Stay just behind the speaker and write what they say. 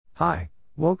Hi,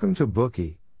 welcome to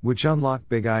Bookey, which unlock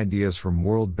big ideas from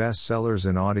world bestsellers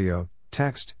in audio,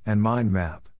 text, and mind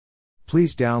map.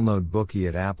 Please download Bookey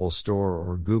at Apple Store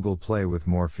or Google Play with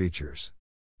more features.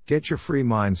 Get your free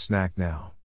mind snack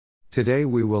now. Today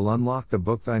we will unlock the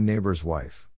book Thy Neighbor's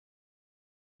Wife.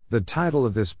 The title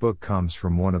of this book comes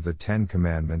from one of the 10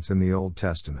 Commandments in the Old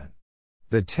Testament.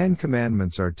 The 10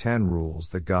 Commandments are 10 rules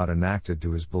that God enacted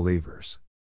to His believers.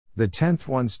 The 10th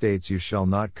one states, "You shall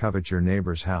not covet your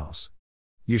neighbor's house.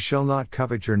 You shall not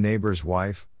covet your neighbor's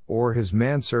wife, or his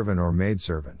manservant or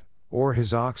maidservant, or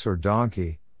his ox or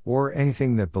donkey, or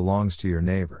anything that belongs to your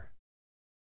neighbor."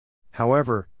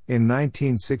 However, in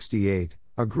 1968,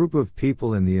 a group of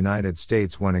people in the United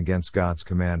States went against God's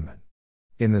commandment.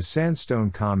 In the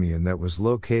Sandstone Commune that was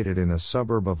located in a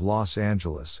suburb of Los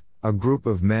Angeles, a group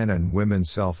of men and women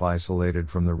self-isolated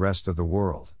from the rest of the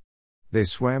world. They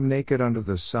swam naked under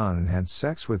the sun and had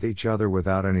sex with each other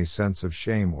without any sense of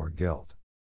shame or guilt.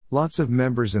 Lots of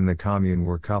members in the commune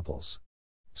were couples.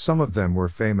 Some of them were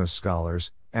famous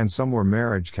scholars, and some were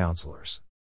marriage counselors.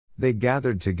 They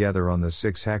gathered together on the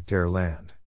 6-hectare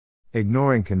land.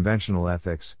 Ignoring conventional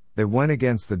ethics, they went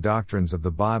against the doctrines of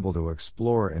the Bible to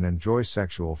explore and enjoy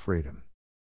sexual freedom.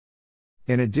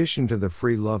 In addition to the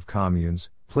free love communes,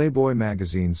 Playboy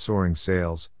magazine's soaring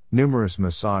sales, numerous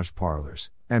massage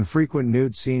parlors, and frequent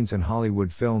nude scenes in Hollywood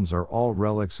films are all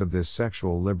relics of this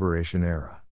sexual liberation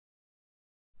era.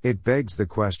 It begs the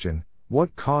question,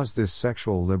 what caused this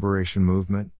sexual liberation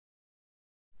movement?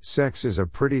 Sex is a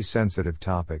pretty sensitive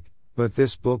topic, but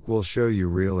this book will show you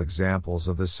real examples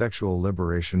of the sexual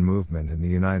liberation movement in the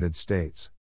United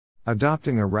States.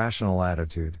 Adopting a rational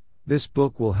attitude, this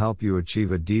book will help you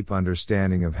achieve a deep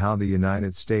understanding of how the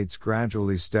United States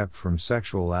gradually stepped from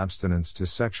sexual abstinence to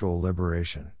sexual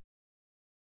liberation.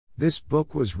 This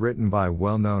book was written by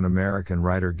well-known American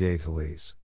writer Gay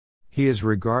Talese. He is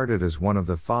regarded as one of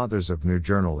the fathers of new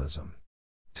journalism.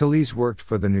 Talese worked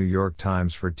for the New York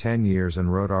Times for 10 years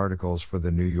and wrote articles for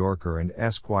the New Yorker and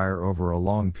Esquire over a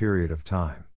long period of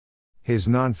time. His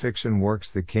nonfiction works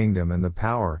The Kingdom and the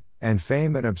Power, and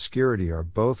Fame and Obscurity are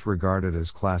both regarded as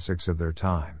classics of their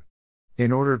time.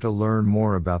 In order to learn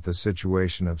more about the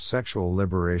situation of sexual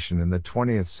liberation in the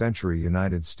 20th century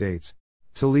United States,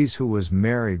 Talese, who was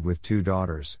married with 2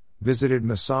 daughters, visited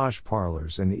massage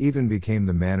parlors and even became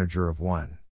the manager of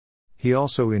one. He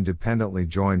also independently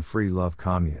joined free love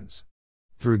communes.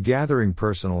 Through gathering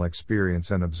personal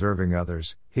experience and observing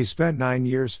others, he spent 9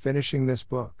 years finishing this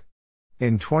book.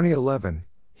 In 2011,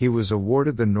 he was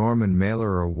awarded the Norman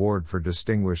Mailer Award for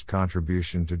Distinguished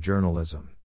Contribution to Journalism.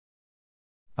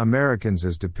 Americans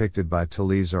as depicted by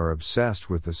Talese are obsessed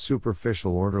with the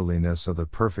superficial orderliness of the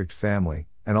perfect family,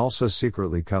 and also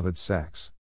secretly covet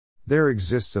sex. There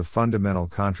exists a fundamental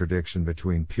contradiction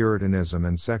between Puritanism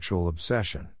and sexual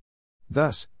obsession.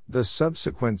 Thus, the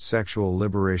subsequent sexual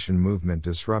liberation movement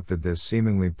disrupted this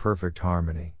seemingly perfect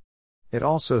harmony. It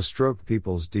also stroked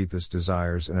people's deepest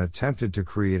desires and attempted to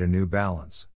create a new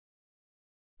balance.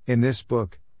 In this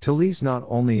book, Talese not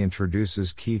only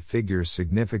introduces key figures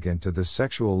significant to the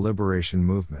sexual liberation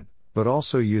movement, but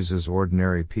also uses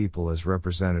ordinary people as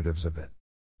representatives of it.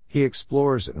 He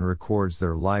explores and records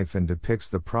their life and depicts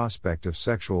the prospect of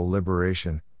sexual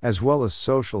liberation, as well as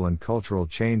social and cultural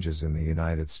changes in the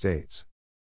United States.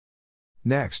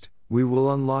 Next, we will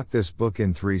unlock this book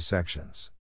in 3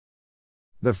 sections.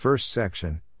 The first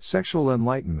section, Sexual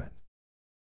Enlightenment.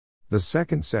 The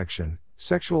second section,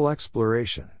 Sexual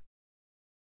Exploration.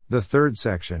 The third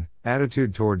section,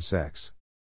 Attitude toward Sex.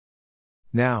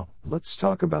 Now, let's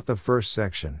talk about the first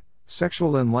section,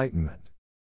 Sexual Enlightenment.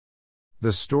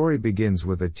 The story begins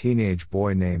with a teenage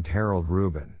boy named Harold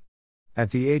Rubin. At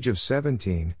the age of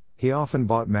 17, he often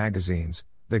bought magazines,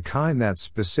 the kind that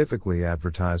specifically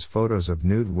advertise photos of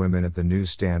nude women at the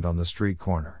newsstand on the street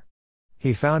corner.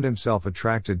 He found himself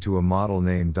attracted to a model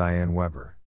named Diane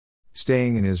Weber.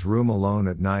 Staying in his room alone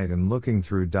at night and looking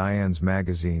through Diane's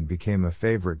magazine became a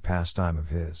favorite pastime of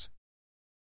his.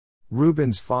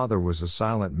 Rubin's father was a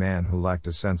silent man who lacked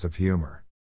a sense of humor.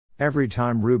 Every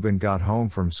time Rubin got home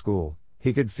from school,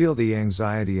 he could feel the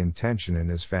anxiety and tension in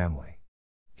his family.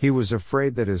 He was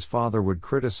afraid that his father would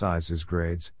criticize his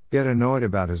grades, get annoyed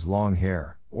about his long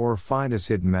hair, or find his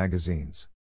hidden magazines.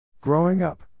 Growing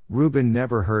up, Rubin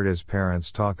never heard his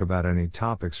parents talk about any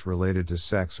topics related to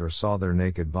sex or saw their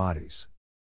naked bodies.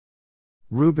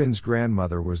 Rubin's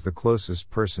grandmother was the closest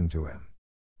person to him.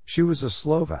 She was a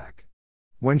Slovak.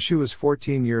 When she was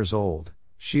 14 years old,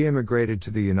 she immigrated to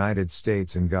the United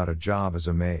States and got a job as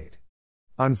a maid.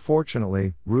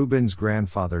 Unfortunately, Rubin's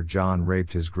grandfather John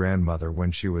raped his grandmother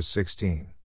when she was 16.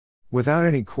 Without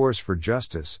any course for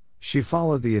justice, She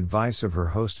followed the advice of her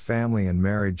host family and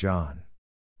married John.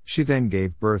 She then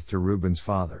gave birth to Ruben's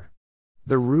father.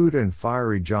 The rude and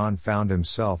fiery John found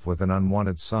himself with an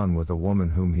unwanted son with a woman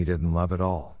whom he didn't love at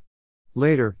all.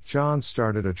 Later, John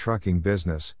started a trucking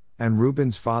business, and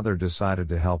Ruben's father decided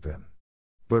to help him.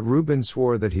 But Ruben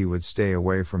swore that he would stay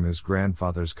away from his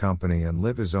grandfather's company and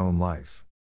live his own life.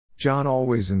 John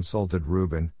always insulted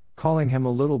Ruben, calling him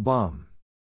a little bum.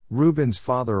 Ruben's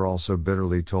father also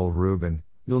bitterly told Ruben,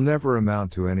 "You'll never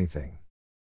amount to anything."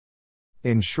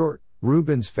 In short,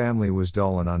 Ruben's family was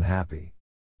dull and unhappy.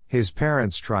 His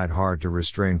parents tried hard to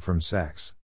restrain from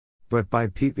sex. But by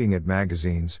peeping at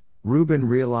magazines, Ruben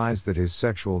realized that his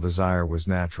sexual desire was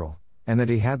natural, and that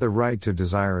he had the right to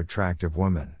desire attractive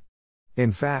women.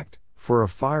 In fact, for a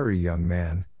fiery young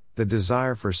man, the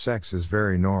desire for sex is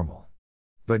very normal.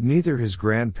 But neither his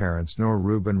grandparents nor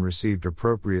Ruben received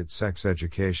appropriate sex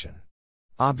education.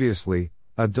 Obviously,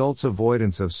 adults'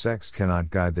 avoidance of sex cannot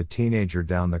guide the teenager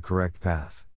down the correct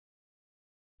path.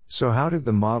 So how did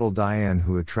the model Diane,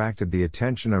 who attracted the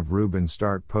attention of Ruben,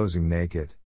 start posing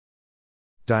naked?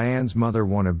 Diane's mother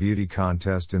won a beauty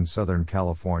contest in Southern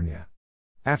California.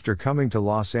 After coming to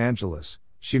Los Angeles,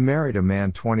 she married a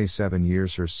man 27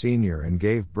 years her senior and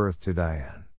gave birth to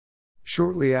Diane.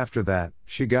 Shortly after that,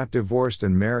 she got divorced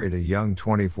and married a young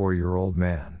 24-year-old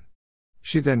man.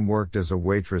 She then worked as a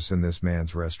waitress in this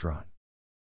man's restaurant.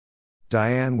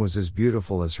 Diane was as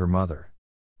beautiful as her mother.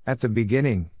 At the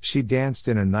beginning, she danced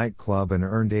in a nightclub and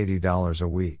earned $80 a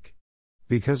week.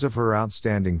 Because of her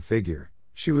outstanding figure,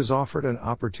 she was offered an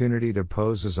opportunity to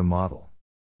pose as a model.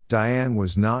 Diane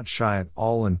was not shy at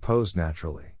all and posed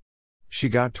naturally. She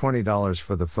got $20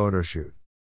 for the photo shoot.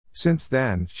 Since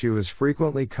then, she was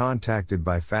frequently contacted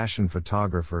by fashion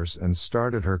photographers and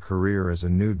started her career as a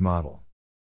nude model.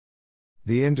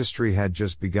 The industry had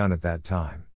just begun at that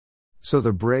time. So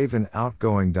the brave and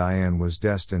outgoing Diane was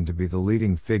destined to be the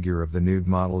leading figure of the nude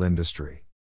model industry.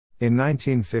 In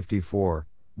 1954,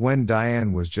 when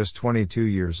Diane was just 22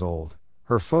 years old,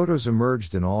 her photos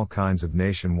emerged in all kinds of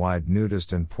nationwide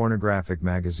nudist and pornographic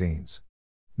magazines.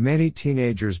 Many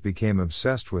teenagers became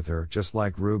obsessed with her, just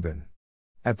like Ruben.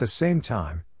 At the same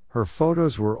time, her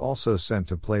photos were also sent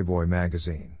to Playboy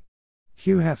magazine.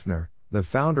 Hugh Hefner, the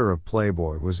founder of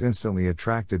Playboy, was instantly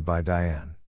attracted by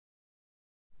Diane.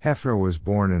 Hefner was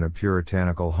born in a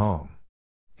puritanical home.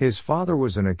 His father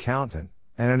was an accountant,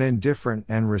 and an indifferent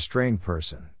and restrained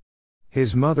person.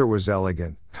 His mother was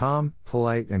elegant, calm,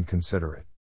 polite, and considerate.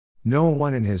 No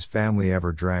one in his family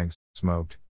ever drank,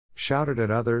 smoked, shouted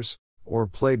at others, or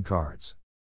played cards.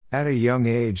 At a young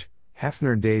age,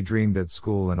 Hefner daydreamed at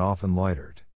school and often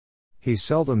loitered. He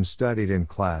seldom studied in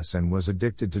class and was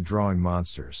addicted to drawing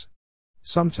monsters.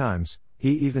 Sometimes,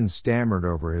 he even stammered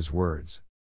over his words.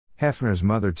 Hefner's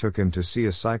mother took him to see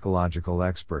a psychological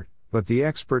expert, but the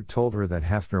expert told her that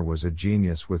Hefner was a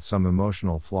genius with some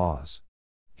emotional flaws.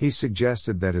 He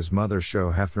suggested that his mother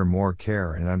show Hefner more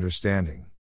care and understanding.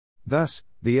 Thus,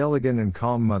 the elegant and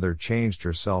calm mother changed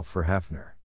herself for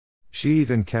Hefner. She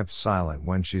even kept silent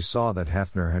when she saw that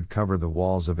Hefner had covered the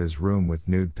walls of his room with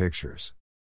nude pictures.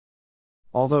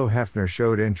 Although Hefner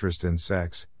showed interest in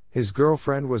sex, his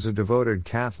girlfriend was a devoted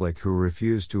Catholic who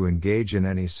refused to engage in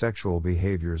any sexual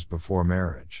behaviors before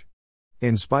marriage.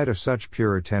 In spite of such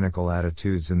puritanical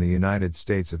attitudes in the United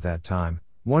States at that time,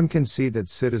 one can see that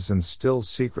citizens still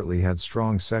secretly had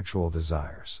strong sexual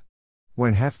desires.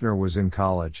 When Hefner was in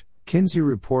college, Kinsey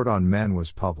Report on Men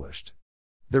was published.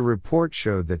 The report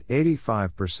showed that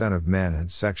 85% of men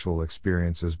had sexual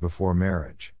experiences before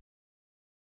marriage.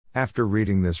 After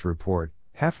reading this report,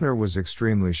 Hefner was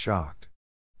extremely shocked.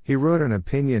 He wrote an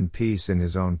opinion piece in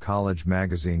his own college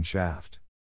magazine Shaft.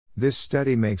 This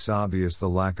study makes obvious the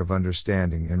lack of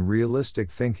understanding and realistic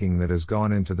thinking that has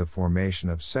gone into the formation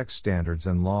of sex standards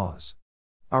and laws.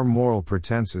 Our moral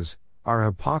pretenses, our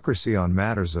hypocrisy on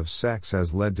matters of sex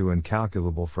has led to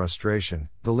incalculable frustration,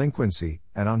 delinquency,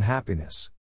 and unhappiness.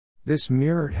 This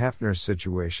mirrored Hefner's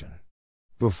situation.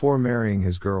 Before marrying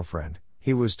his girlfriend,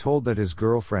 he was told that his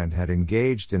girlfriend had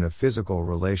engaged in a physical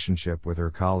relationship with her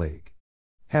colleague.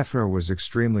 Hefner was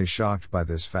extremely shocked by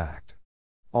this fact.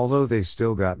 Although they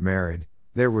still got married,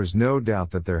 there was no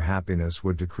doubt that their happiness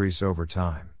would decrease over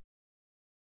time.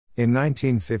 In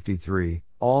 1953,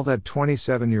 all that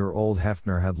 27-year-old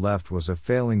Hefner had left was a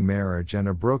failing marriage and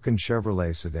a broken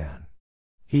Chevrolet sedan.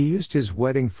 He used his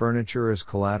wedding furniture as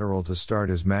collateral to start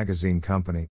his magazine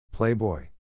company, Playboy.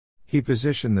 He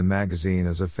positioned the magazine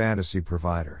as a fantasy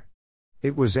provider.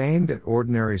 It was aimed at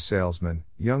ordinary salesmen,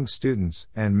 young students,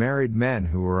 and married men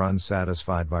who were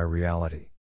unsatisfied by reality.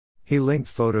 He linked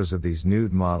photos of these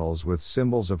nude models with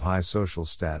symbols of high social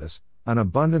status, an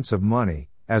abundance of money,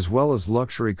 as well as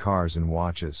luxury cars and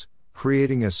watches,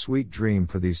 creating a sweet dream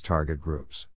for these target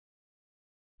groups.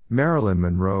 Marilyn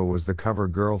Monroe was the cover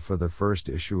girl for the first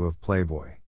issue of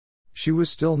Playboy. She was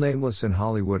still nameless in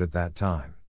Hollywood at that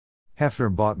time.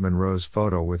 Hefner bought Monroe's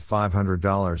photo with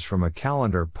 $500 from a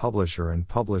calendar publisher and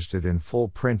published it in full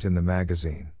print in the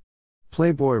magazine.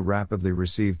 Playboy rapidly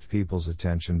received people's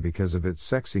attention because of its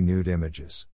sexy nude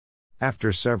images.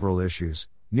 After several issues,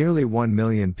 nearly 1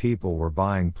 million people were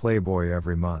buying Playboy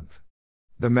every month.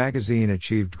 The magazine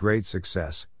achieved great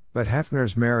success, but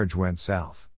Hefner's marriage went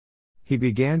south. He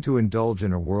began to indulge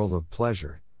in a world of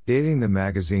pleasure, dating the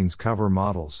magazine's cover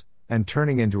models, and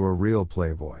turning into a real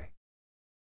playboy.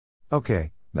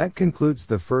 Okay, that concludes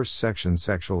the first section,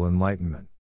 sexual enlightenment.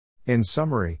 In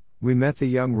summary, we met the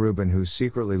young Reuben who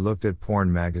secretly looked at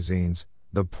porn magazines,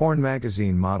 the porn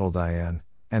magazine model Diane,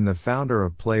 and the founder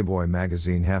of Playboy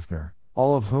magazine Hefner,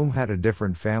 all of whom had a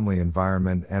different family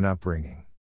environment and upbringing.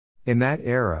 In that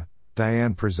era,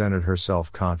 Diane presented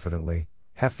herself confidently,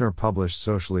 Hefner published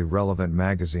socially relevant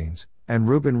magazines, and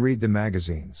Reuben read the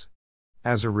magazines.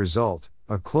 As a result,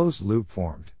 a closed loop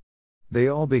formed. They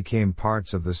all became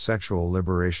parts of the sexual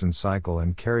liberation cycle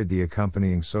and carried the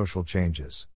accompanying social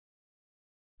changes.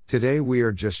 Today we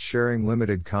are just sharing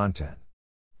limited content.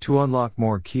 To unlock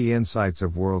more key insights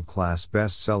of world-class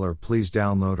bestseller, please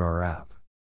download our app.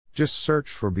 Just search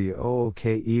for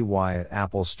BOOKEY at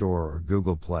Apple Store or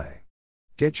Google Play.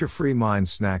 Get your free mind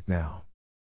snack now.